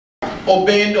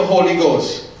Obeying the Holy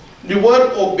Ghost. The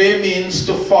word obey means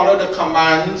to follow the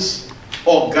commands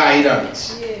or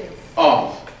guidance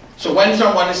of. So when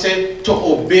someone says to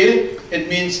obey, it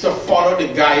means to follow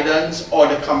the guidance or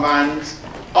the commands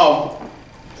of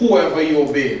whoever you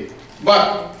obey.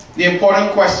 But the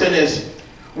important question is,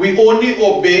 we only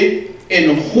obey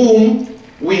in whom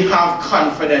we have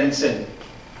confidence in.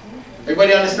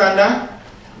 Everybody understand that?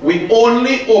 We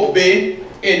only obey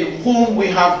in whom we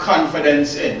have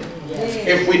confidence in.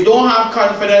 If we don't have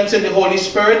confidence in the Holy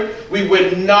Spirit, we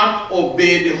will not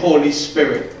obey the Holy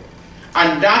Spirit.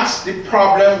 And that's the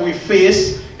problem we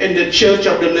face in the Church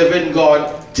of the Living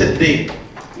God today.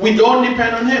 We don't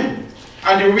depend on Him.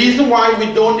 And the reason why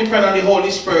we don't depend on the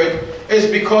Holy Spirit is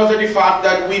because of the fact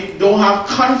that we don't have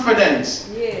confidence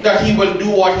that He will do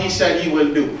what He said He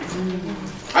will do.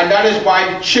 And that is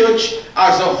why the church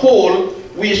as a whole,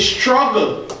 we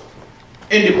struggle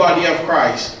in the body of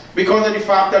Christ, because of the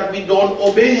fact that we don't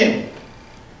obey Him.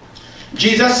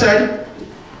 Jesus said,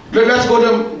 let's go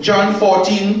to John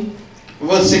 14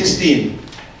 verse 16.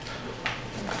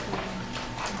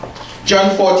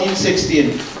 John 14,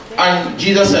 16. And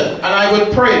Jesus said, and I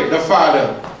will pray the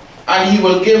Father, and He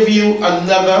will give you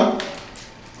another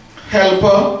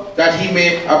helper, that He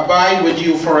may abide with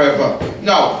you forever.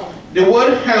 Now, the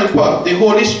word helper, the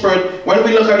Holy Spirit, when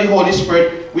we look at the Holy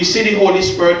Spirit, we see the Holy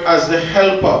Spirit as the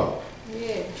helper.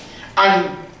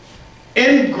 And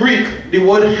in Greek, the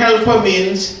word helper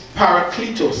means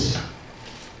parakletos.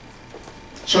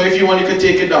 So if you want, you can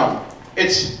take it down.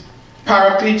 It's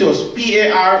parakletos,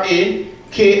 P-A-R-A-K-L-E-T-O-S.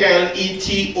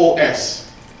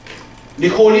 The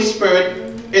Holy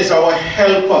Spirit is our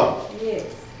helper.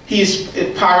 He's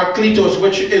parakletos,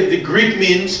 which in the Greek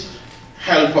means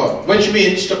helper, which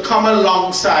means to come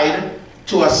alongside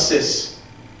to assist.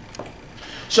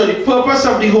 So the purpose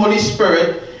of the Holy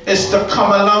Spirit is to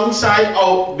come alongside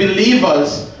our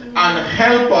believers and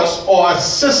help us or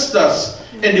assist us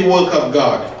in the work of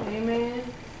God. Amen.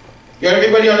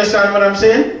 Everybody understand what I'm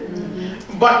saying?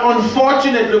 But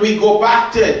unfortunately, we go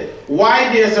back to it. Why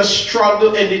there's a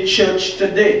struggle in the church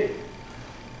today?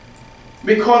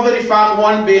 Because of the fact,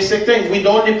 one basic thing, we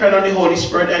don't depend on the Holy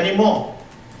Spirit anymore.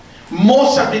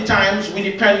 Most of the times we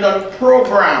depend on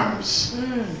programs.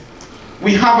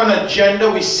 We have an agenda,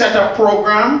 we set a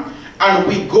program, and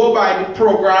we go by the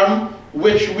program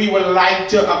which we would like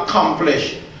to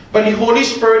accomplish. But the Holy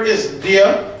Spirit is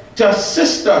there to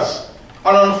assist us.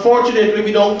 And unfortunately,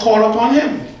 we don't call upon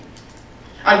Him.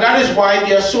 And that is why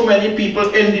there are so many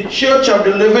people in the Church of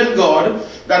the Living God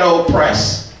that are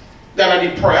oppressed, that are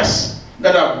depressed,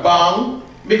 that are bound,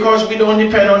 because we don't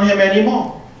depend on Him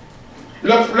anymore.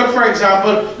 Look for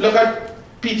example, look at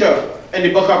Peter in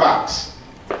the book of Acts.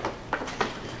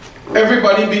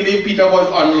 Everybody believed Peter was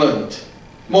unlearned.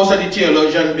 Most of the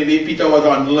theologians believe Peter was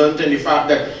unlearned in the fact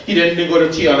that he didn't go to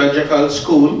theological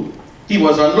school. He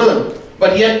was unlearned.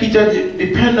 But yet Peter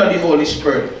depended on the Holy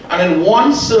Spirit. And in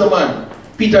one sermon,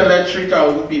 Peter led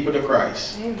 3,000 people to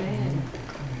Christ. Amen.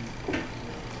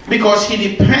 Because he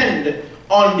depended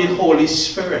on the Holy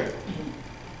Spirit.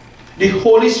 The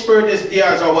Holy Spirit is there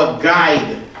as our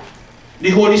guide.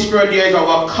 The Holy Spirit there is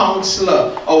our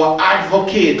counselor, our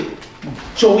advocate.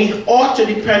 So we ought to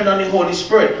depend on the Holy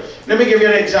Spirit. Let me give you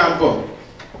an example.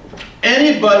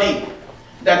 Anybody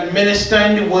that ministers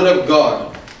in the Word of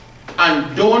God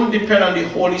and don't depend on the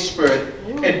Holy Spirit,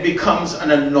 it becomes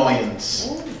an annoyance.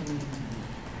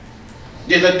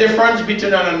 There's a difference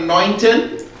between an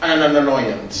anointing and an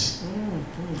annoyance.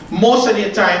 Most of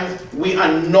the time, we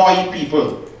annoy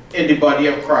people in the body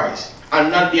of Christ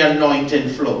and not the anointing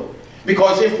flow.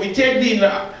 Because if we take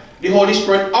the Holy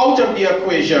Spirit out of the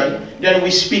equation, then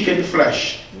we speak in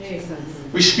flesh.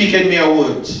 We speak in mere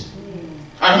words.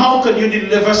 And how can you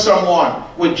deliver someone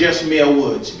with just mere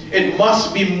words? It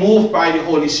must be moved by the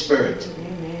Holy Spirit.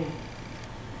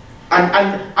 And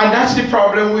that's the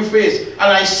problem we face. And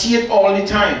I see it all the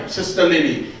time, Sister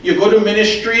Lily. You go to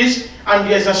ministries and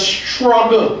there's a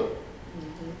struggle.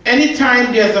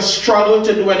 Anytime there's a struggle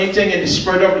to do anything in the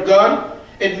Spirit of God,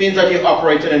 it means that you're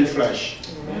operating in flesh.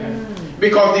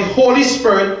 Because the Holy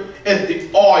Spirit is the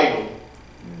oil.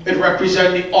 It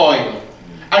represents the oil.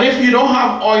 And if you don't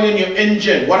have oil in your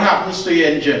engine, what happens to your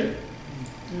engine?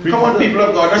 Come on, people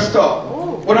of God, let's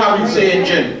talk. What happens to your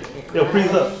engine?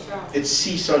 It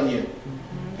seizes on you.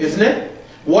 Isn't it?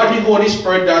 What the Holy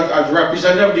Spirit does as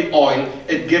representative of the oil,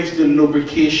 it gives the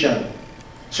lubrication.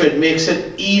 So it makes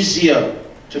it easier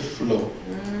to flow.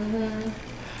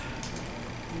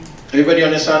 Everybody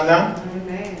understand that?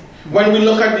 When we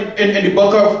look at in the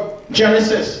book of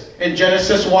Genesis, in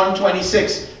Genesis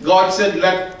 1:26, God said,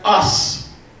 let us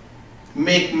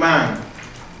make man.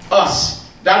 Us.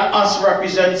 That us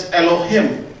represents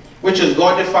Elohim, which is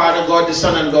God the Father, God the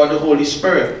Son, and God the Holy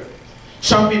Spirit.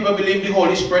 Some people believe the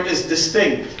Holy Spirit is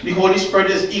distinct. The Holy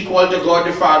Spirit is equal to God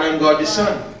the Father and God the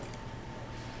Son.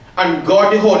 And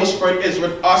God the Holy Spirit is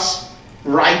with us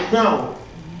right now.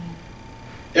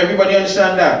 Everybody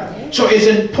understand that? So it's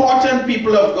important,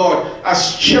 people of God,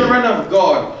 as children of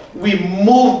God, we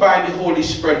move by the Holy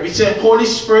Spirit. We say, Holy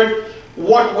Spirit,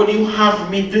 what would you have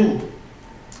me do?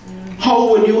 How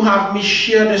would you have me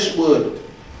share this word?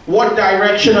 What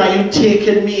direction are you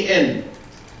taking me in?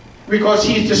 Because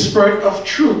He is the Spirit of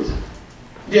truth.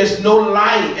 There's no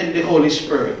lie in the Holy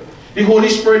Spirit. The Holy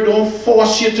Spirit don't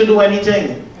force you to do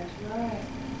anything.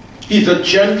 He's a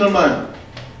gentleman.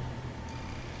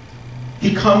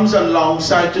 He comes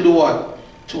alongside to do what?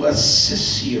 To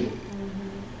assist you.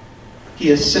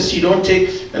 He assists you. Don't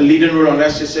take a leading role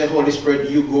unless you say, Holy Spirit,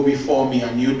 you go before me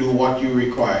and you do what you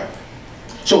require.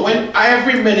 So when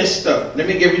every minister, let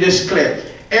me give you this clear,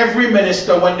 every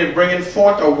minister, when they bring in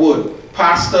forth a word,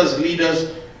 pastors,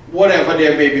 leaders, whatever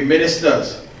there may be,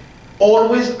 ministers,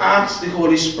 always ask the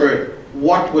Holy Spirit,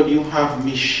 what would you have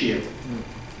me share?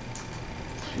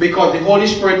 Because the Holy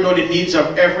Spirit knows the needs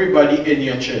of everybody in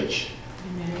your church.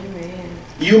 Amen.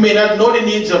 You may not know the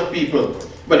needs of people,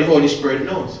 but the Holy Spirit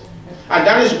knows. And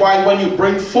that is why when you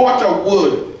bring forth a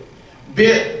word,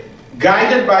 be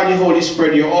guided by the Holy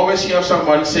Spirit, you always hear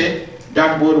someone say,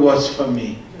 that word was for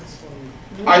me.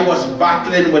 I was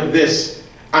battling with this,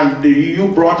 and you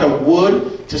brought a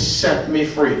word to set me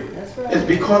free. Right. It's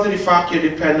because of the fact you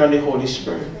depend on the Holy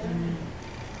Spirit.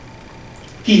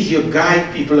 He's your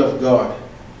guide, people of God.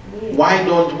 Why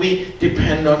don't we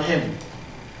depend on Him?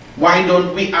 Why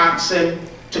don't we ask Him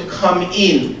to come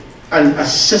in and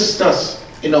assist us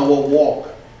in our walk?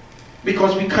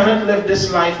 Because we cannot live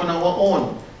this life on our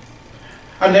own.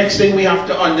 And next thing we have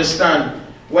to understand,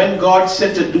 when God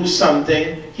said to do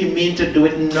something, He meant to do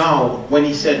it now. When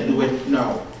He said do it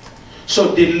now.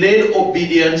 So delayed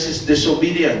obedience is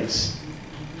disobedience.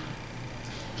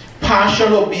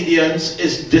 Partial obedience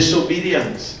is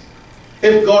disobedience.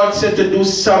 If God said to do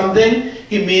something,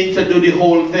 He meant to do the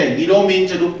whole thing. He don't mean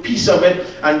to do a piece of it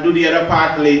and do the other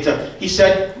part later. He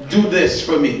said, do this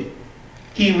for me.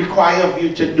 He requires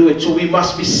you to do it. So we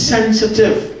must be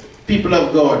sensitive, people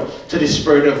of God, to the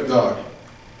Spirit of God.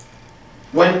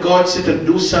 When God said to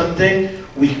do something,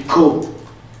 we go.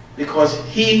 Because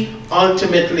He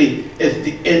ultimately is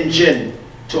the engine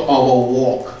to our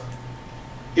walk.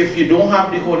 If you don't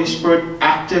have the Holy Spirit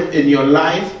active in your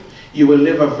life, you will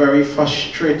live a very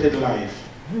frustrated life.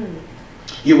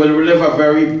 You will live a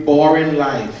very boring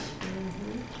life.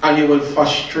 And you will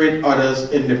frustrate others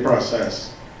in the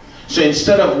process. So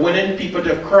instead of winning people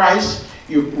to Christ,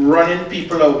 you're running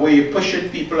people away, you're pushing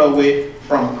people away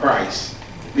from Christ.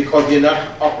 Because you're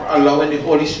not allowing the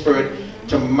Holy Spirit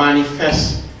to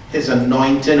manifest His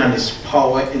anointing and His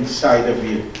power inside of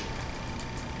you.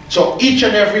 So each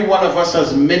and every one of us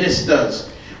as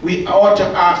ministers, we ought to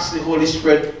ask the Holy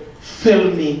Spirit,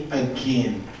 fill me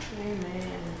again.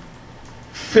 Amen.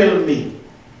 Fill me.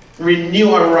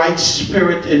 Renew a right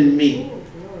spirit in me.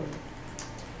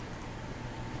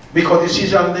 Because you see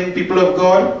something, people of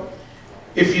God,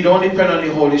 if you don't depend on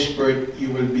the Holy Spirit, you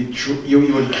will be you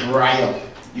will dry up.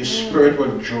 Your spirit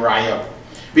will dry up.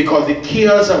 Because the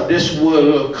cares of this world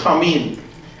will come in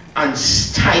and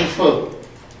stifle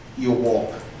your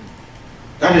walk.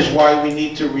 That is why we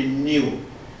need to renew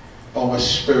our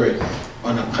spirit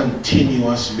on a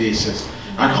continuous basis.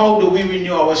 And how do we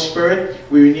renew our spirit?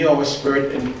 We renew our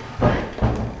spirit in prayer.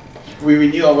 We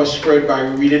renew our spirit by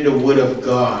reading the Word of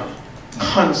God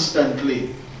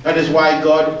constantly. That is why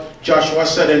Joshua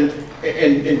said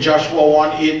in Joshua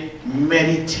 1:8,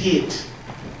 meditate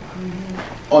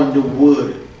on the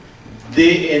Word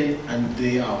day in and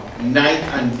day out, night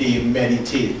and day,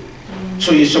 meditate.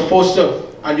 So you're supposed to,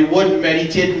 and the word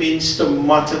meditate means to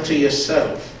mutter to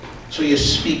yourself. So you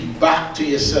speak back to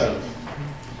yourself.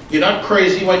 You're not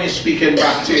crazy when you're speaking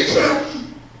back to yourself.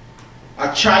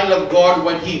 A child of God,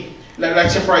 when he,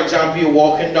 let's say for example, you're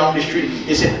walking down the street,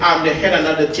 you say, I'm the head and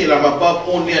not the tail, I'm above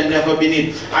only and never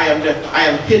beneath. I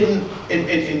am hidden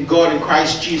in God, in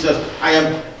Christ Jesus.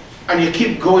 And you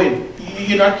keep going.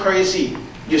 You're not crazy.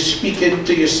 You're speaking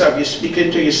to yourself, you're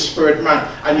speaking to your spirit man,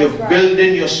 and you're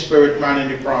building your spirit man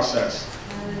in the process.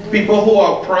 People who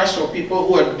are oppressed or people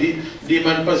who are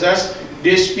demon possessed,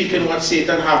 they speak in what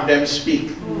Satan have them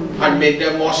speak and make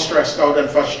them more stressed out and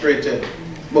frustrated.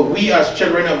 But we as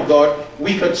children of God,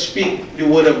 we could speak the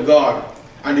Word of God,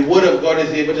 and the Word of God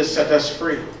is able to set us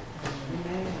free.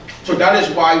 So that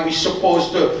is why we're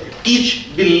supposed to,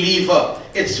 each believer,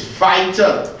 it's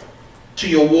vital to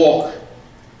your walk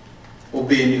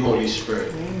obeying the Holy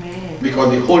Spirit. Amen.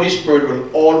 Because the Holy Spirit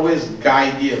will always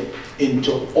guide you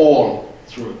into all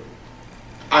truth.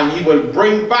 And He will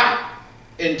bring back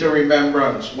into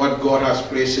remembrance what God has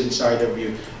placed inside of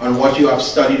you and what you have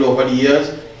studied over the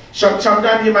years.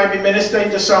 Sometimes you might be ministering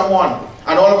to someone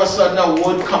and all of a sudden a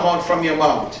word come out from your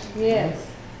mouth. Yes.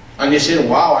 And you say,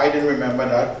 wow, I didn't remember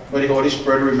that. But the Holy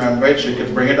Spirit remembered, so you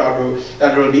can bring it out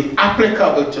that will be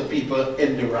applicable to people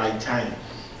in the right time.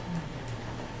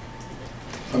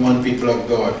 Come on, people of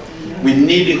God. We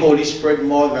need the Holy Spirit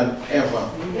more than ever.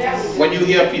 Yes. When you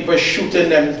hear people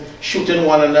shooting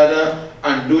one another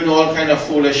and doing all kind of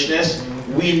foolishness,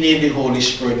 we need the Holy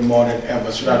Spirit more than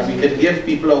ever so that we can give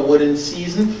people a word in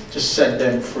season to set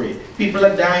them free. People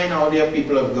are dying out there,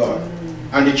 people of God.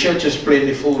 And the church is playing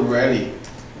the fool, really.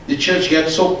 The church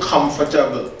gets so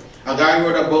comfortable. A guy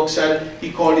wrote a book, said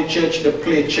he called the church the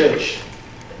play church.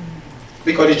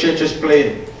 Because the church is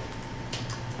playing.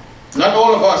 Not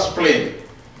all of us playing,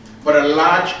 but a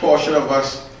large portion of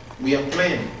us, we are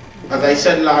playing. As I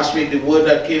said last week, the word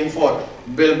that came forth,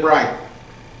 Bill Bright.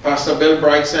 Pastor Bill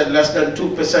Bright said less than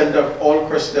 2% of all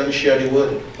Christians share the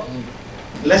word.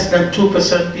 Less than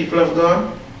 2%, people of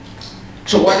God.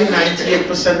 So what the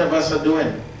 98% of us are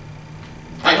doing?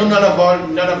 I know none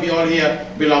of you all here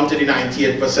belong to the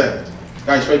 98%.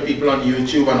 That's why people on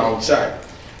YouTube and outside.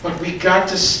 But we got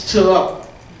to stir up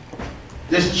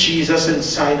this Jesus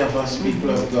inside of us, people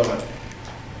of God.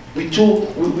 We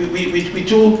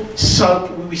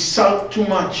sulk too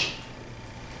much.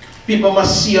 People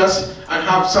must see us and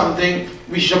have something.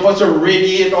 We're supposed to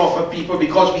radiate off of people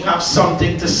because we have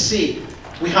something to say.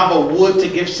 We have a word to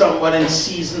give someone in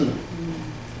season.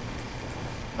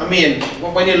 I mean,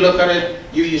 when you look at it,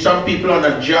 some people on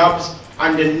a jobs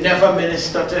and they never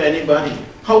minister to anybody.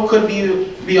 How could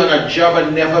you be on a job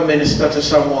and never minister to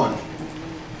someone?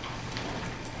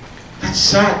 That's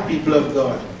sad, people of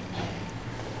God.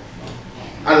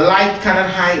 A light cannot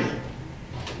hide.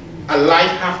 A light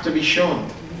have to be shown.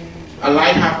 A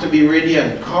light have to be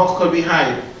radiant. How could we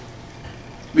hide?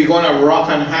 We're going to rock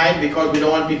and hide because we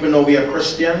don't want people to know we are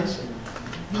Christians?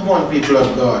 Come on, people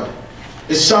of God.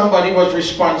 If somebody was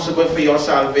responsible for your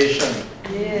salvation,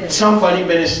 yes. Somebody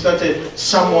ministered to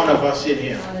some one of us in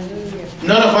here. Hallelujah.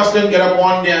 None of us didn't get up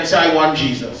one day and say, I want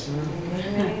Jesus.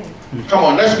 Amen. Come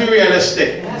on, let's be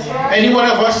realistic. Right. Any one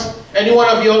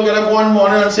of you all get up one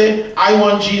morning and say, I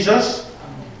want Jesus?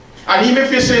 And even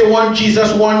if you say you want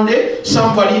Jesus one day,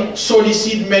 somebody sowed the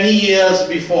seed many years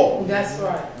before. That's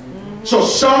right. So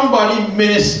somebody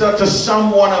ministered to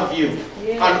some one of you,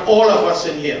 yeah. And all of us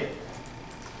in here.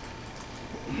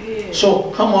 Yeah.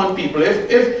 So come on, people.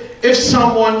 If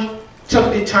someone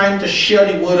took the time to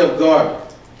share the word of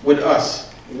God with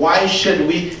us, why should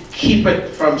we keep it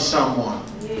from someone?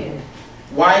 Yeah.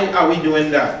 Why are we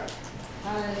doing that?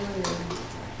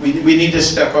 We need to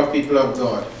step up, people of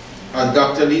God. As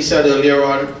Dr. Lee said earlier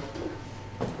on,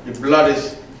 the blood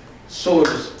is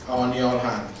souls are on your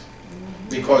hands.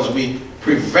 Because we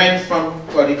prevent from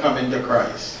somebody coming to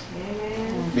Christ.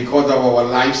 Amen. Because of our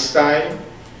lifestyle,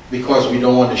 because we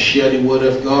don't want to share the word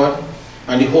of God,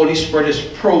 and the Holy Spirit is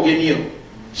probing you.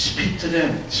 Speak to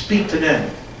them, speak to them.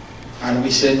 And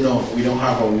we say, no, we don't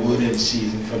have a word in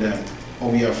season for them, or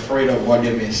we are afraid of what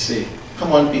they may say.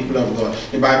 Come on, people of God.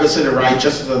 The Bible says the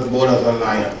righteous is as bold as a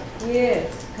lion.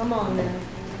 Yes, come on now.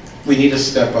 We need to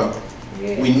step up.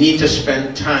 Yes. We need to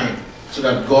spend time so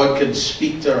that God can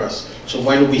speak to us. So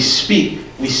when we speak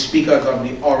as of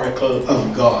the oracle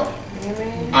of God.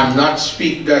 Amen. And not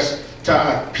speak just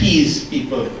to appease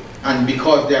people and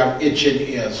because they have itching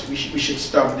ears. We should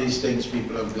stop these things,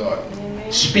 people of God.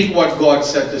 Amen. Speak what God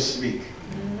said to speak.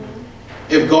 Amen.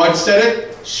 If God said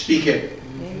it, speak it.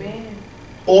 Amen.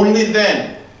 Only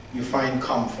then you find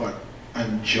comfort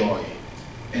and joy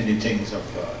in the things of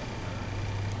God.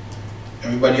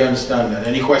 Everybody understand that?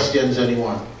 Any questions,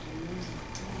 anyone?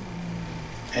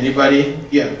 Anybody?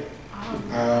 Yeah.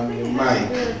 Mike.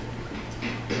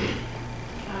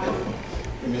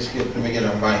 Let me get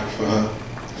a mic for her.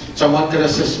 Someone could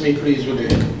assist me, please, with the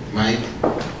mic.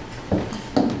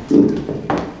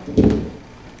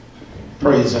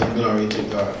 Praise and glory to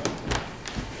God.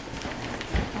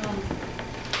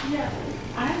 Yeah,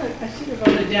 I should have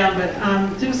wrote it down, but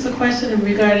there was a question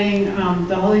regarding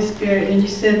the Holy Spirit, and you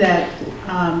said that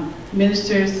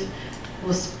ministers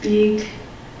will speak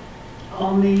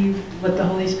only what the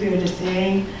Holy Spirit is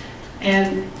saying,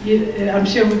 and I'm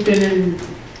sure we've been in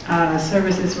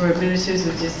services where ministers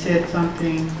have just said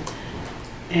something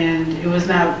and it was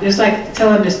not, it's like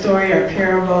telling a story or a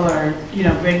parable or, you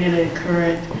know, bringing it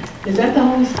current. Is that the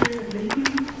Holy Spirit leading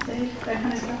you to say that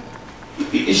kind of stuff?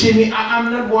 You see me,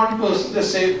 I'm not one person to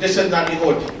say this is not the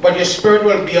Holy, but your spirit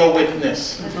will be a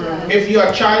witness. Right. If you're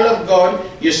a child of God,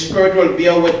 your spirit will be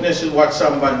a witness is what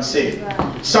someone said.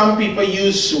 Right. Some people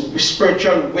use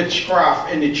spiritual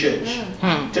witchcraft in the church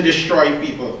to destroy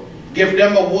people. Give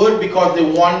them a word because they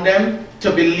want them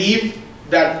to believe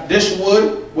that this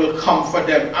word will comfort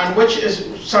them, and which is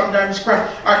sometimes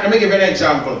correct. All right, let me give you an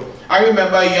example. I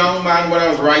remember a young man when I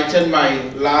was writing my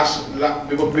last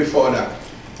book before that.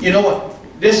 You know what?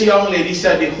 This young lady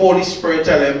said the Holy Spirit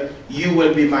tell him, you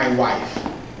will be my wife.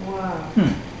 Wow.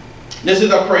 This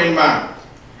is a praying man.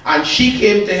 And she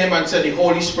came to him and said the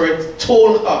Holy Spirit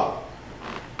told her.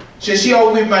 So you see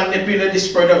how we manipulate the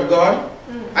Spirit of God?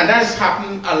 And that's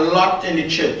happened a lot in the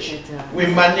church. We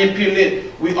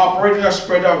manipulate, we operate in a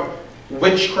spirit of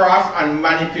witchcraft and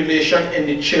manipulation in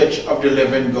the church of the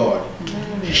living God.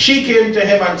 She came to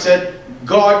him and said,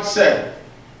 God said,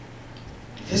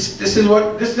 this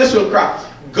will crack.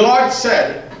 God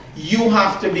said, you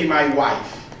have to be my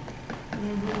wife.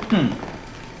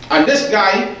 And this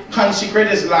guy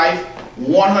consecrated his life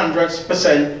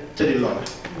 100% to the Lord.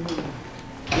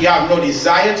 He have no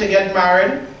desire to get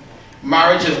married.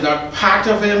 Marriage is not part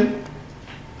of him.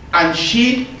 And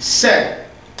she said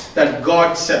that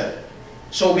God said.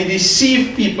 So we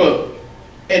deceive people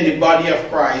in the body of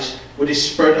Christ with the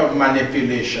spirit of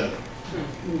manipulation.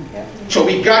 So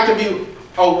we got to be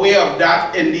aware of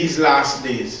that in these last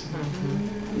days.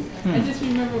 I just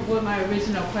remember what my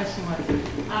original question was.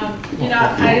 You know,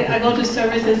 I go to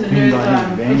services and there's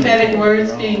prophetic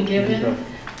words being given.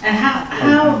 And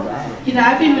how you know,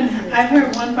 I've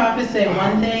heard one prophet say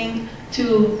one thing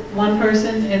to one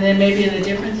person, and then maybe in a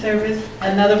different service,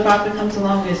 another prophet comes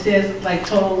along and says like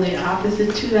totally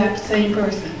opposite to that same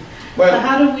person. Well, so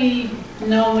how do we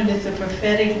know when it's a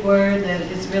prophetic word that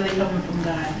is really coming from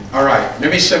God? All right,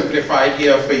 let me simplify it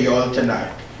here for you all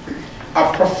tonight.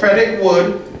 A prophetic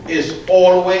word is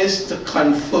always to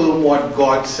confirm what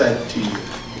God said to you.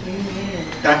 Amen.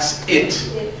 That's it.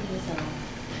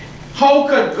 How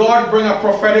could God bring a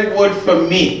prophetic word for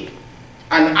me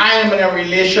and I am in a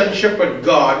relationship with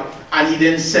God and he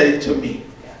didn't say it to me?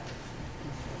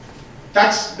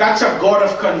 That's a God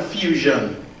of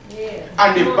confusion.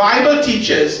 And the Bible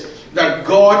teaches that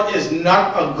God is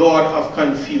not a God of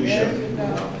confusion.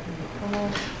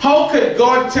 How could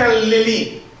God tell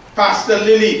Lily, Pastor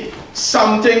Lily,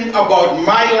 something about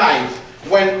my life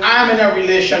when I'm in a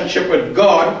relationship with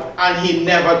God and he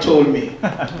never told me?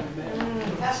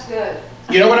 That's good.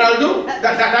 You know what I'll do?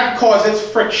 That causes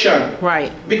friction.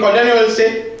 Right. Because then he will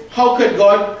say, how could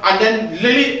God? And then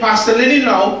Lily, Pastor Lily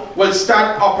now will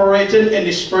start operating in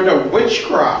the spirit of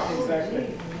witchcraft. Exactly.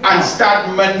 And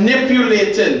start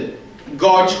manipulating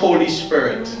God's Holy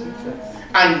Spirit.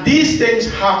 And these things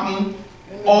happen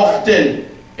often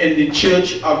in the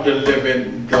church of the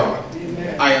living God.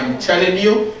 I am telling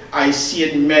you, I see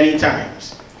it many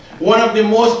times. One of the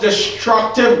most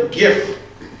destructive gifts,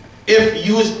 if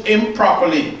used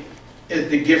improperly, is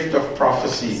the gift of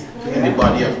prophecy in the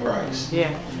body of Christ.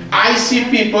 Yeah. I see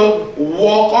people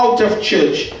walk out of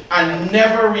church and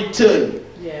never return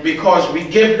because we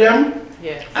give them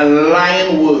a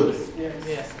lying word.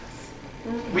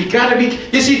 We gotta be,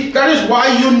 you see, that is why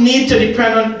you need to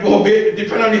depend on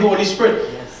the Holy Spirit.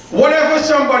 Whatever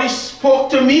somebody spoke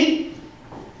to me,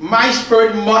 my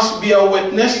spirit must be a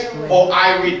witness or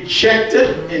I reject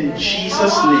it in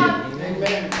Jesus' name.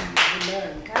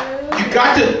 You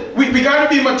got to, we got to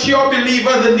be mature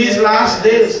believers in these last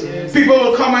days. People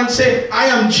will come and say, I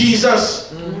am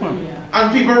Jesus.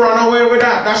 And people run away with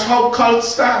that. That's how cult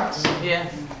starts.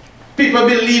 People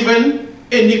believing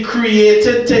in the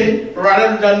created thing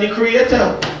rather than the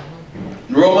creator.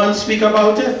 Romans speak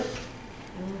about it.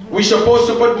 We're supposed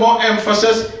to put more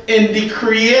emphasis in the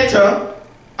creator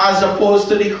as opposed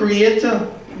to the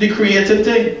creator, the created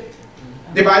thing.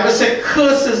 The Bible says,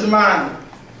 curse is man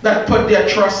that put their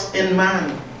trust in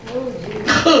man.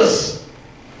 Curse.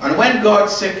 And when God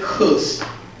said curse,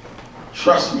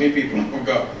 trust me, people of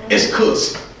God, it's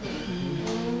curse.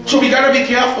 So we got to be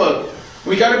careful.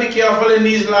 We got to be careful in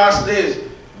these last days.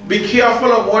 Be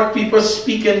careful of what people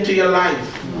speak into your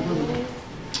life.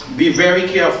 Be very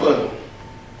careful.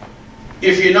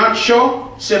 If you're not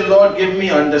sure, say, Lord, give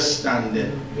me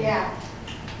understanding. Yeah.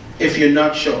 If you're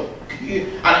not sure.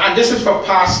 And this is for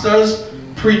pastors,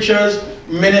 preachers,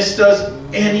 ministers,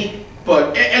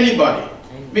 anybody.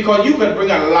 Because you can bring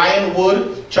a lying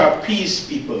word to appease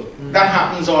people. That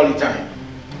happens all the time.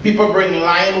 People bring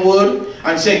lying word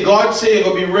and say, God say you're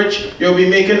going to be rich, you'll get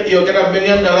 $1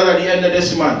 million at the end of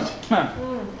this month.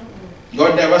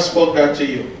 God never spoke that to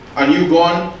you. And you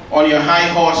gone on your high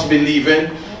horse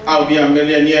believing, I'll be a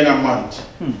millionaire in a month.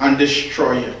 and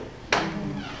destroy you.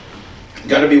 You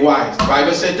got to be wise. The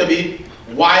Bible said to be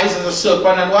wise as a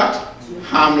serpent and what?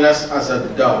 Harmless as a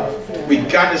dove. We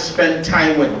got to spend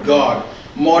time with God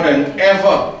more than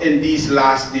ever in these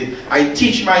last days. I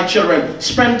teach my children,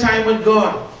 spend time with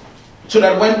God, so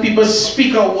that when people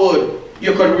speak a word,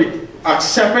 you can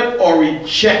accept it or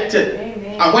reject it.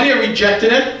 Amen. And when you reject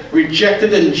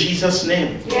it in Jesus'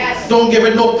 name. Yes. Don't give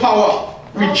it no power.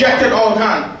 Reject it all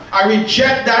hand. I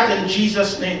reject that in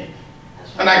Jesus' name.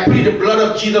 And I plead the blood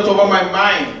of Jesus over my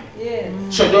mind.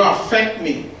 Yes. So it don't affect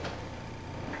me.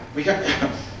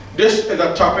 This is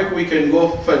a topic we can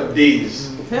go for days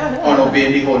on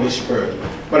obeying the Holy Spirit.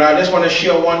 But I just want to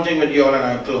share one thing with you all and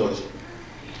I close.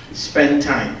 Spend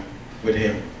time with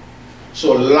Him.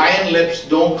 So lying lips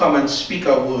don't come and speak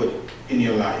a word in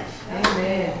your life.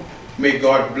 Amen. May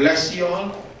God bless you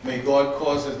all. May God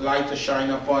cause His light to shine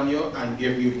upon you and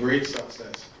give you great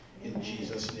success in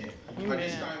Jesus' name. At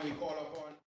this time,